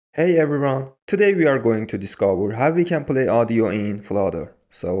Hey everyone, today we are going to discover how we can play audio in Flutter.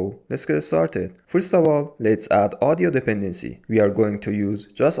 So let's get started. First of all, let's add audio dependency. We are going to use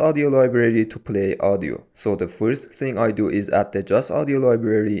just audio library to play audio. So the first thing I do is add the just audio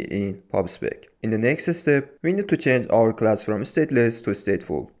library in pubspec. In the next step, we need to change our class from stateless to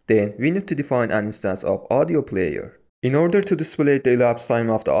stateful. Then we need to define an instance of audio player. In order to display the elapsed time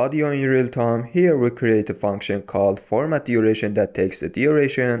of the audio in real time, here we create a function called format duration that takes the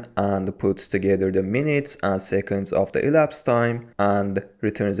duration and puts together the minutes and seconds of the elapsed time and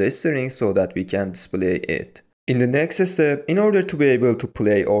returns a string so that we can display it. In the next step, in order to be able to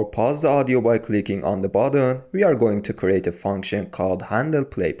play or pause the audio by clicking on the button, we are going to create a function called handle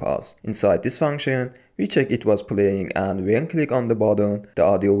play pause. Inside this function, we check it was playing, and when click on the button, the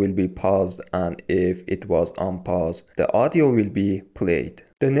audio will be paused, and if it was unpaused, the audio will be played.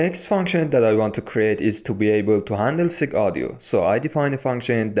 The next function that I want to create is to be able to handle seek audio. So I define a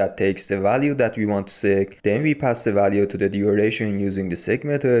function that takes the value that we want to seek, then we pass the value to the duration using the seek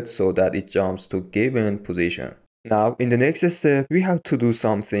method so that it jumps to given position. Now, in the next step, we have to do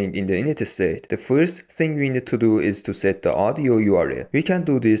something in the init state. The first thing we need to do is to set the audio URL. We can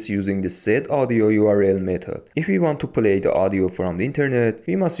do this using the set audio URL method. If we want to play the audio from the internet,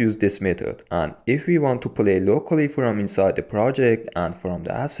 we must use this method. And if we want to play locally from inside the project and from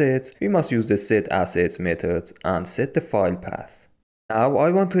the assets, we must use the set assets method and set the file path. Now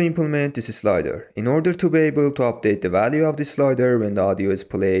I want to implement this slider. In order to be able to update the value of this slider when the audio is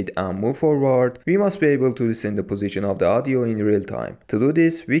played and move forward, we must be able to listen the position of the audio in real time. To do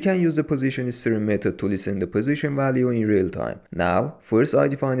this, we can use the position string method to listen the position value in real time. Now, first I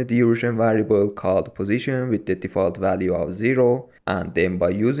define a duration variable called position with the default value of 0, and then by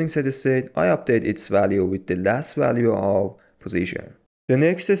using setState, I update its value with the last value of position. The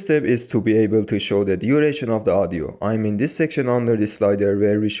next step is to be able to show the duration of the audio. I'm in this section under this slider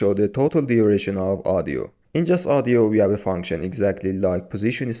where we show the total duration of audio. In just audio, we have a function exactly like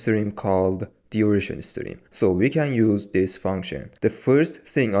position stream called duration stream. So we can use this function. The first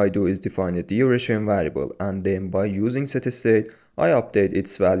thing I do is define a duration variable, and then by using setState, I update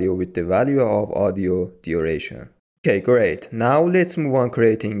its value with the value of audio duration. Okay, great. Now let's move on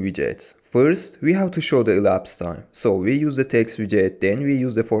creating widgets. First, we have to show the elapsed time. So we use the text widget, then we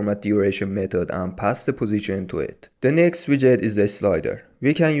use the format duration method and pass the position to it. The next widget is the slider.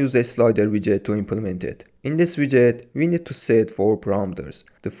 We can use the slider widget to implement it. In this widget, we need to set 4 parameters.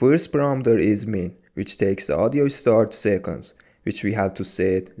 The first parameter is min, which takes the audio start seconds, which we have to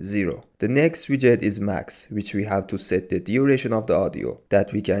set 0. The next widget is max, which we have to set the duration of the audio,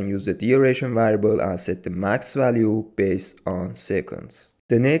 that we can use the duration variable and set the max value based on seconds.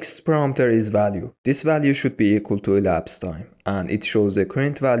 The next parameter is value. This value should be equal to elapsed time, and it shows the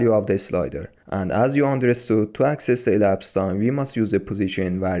current value of the slider. And as you understood, to access the elapsed time, we must use the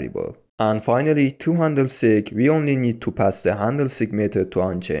position variable. And finally, to handle seek, we only need to pass the handle seek method to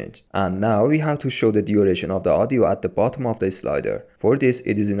unchanged. And now we have to show the duration of the audio at the bottom of the slider. For this,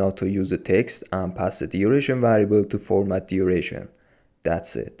 it is enough to use the text and pass the duration variable to format duration.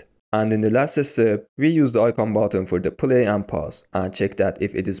 That's it. And in the last step, we use the icon button for the play and pause. And check that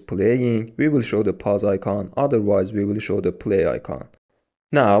if it is playing, we will show the pause icon, otherwise we will show the play icon.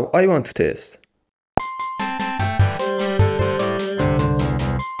 Now, I want to test.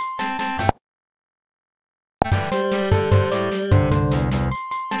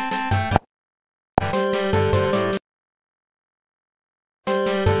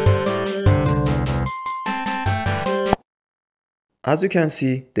 As you can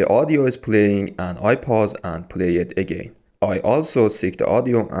see, the audio is playing and I pause and play it again. I also seek the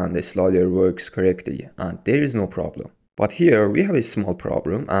audio and the slider works correctly and there is no problem. But here we have a small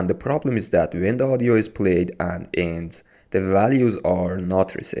problem, and the problem is that when the audio is played and ends, the values are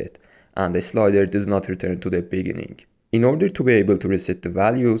not reset and the slider does not return to the beginning. In order to be able to reset the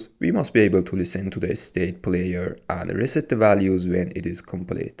values, we must be able to listen to the state player and reset the values when it is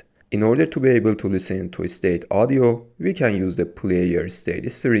complete. In order to be able to listen to state audio, we can use the player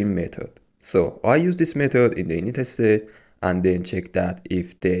state stream method. So I use this method in the init state and then check that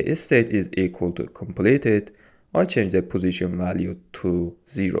if the state is equal to completed, I change the position value to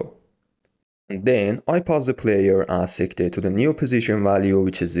 0. And then I pause the player and set it to the new position value,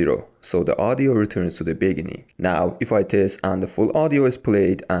 which is 0. So the audio returns to the beginning. Now if I test and the full audio is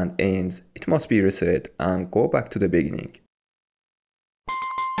played and ends, it must be reset and go back to the beginning.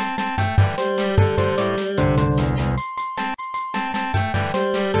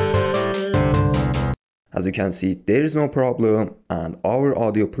 As you can see, there is no problem and our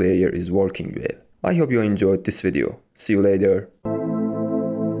audio player is working well. I hope you enjoyed this video. See you later.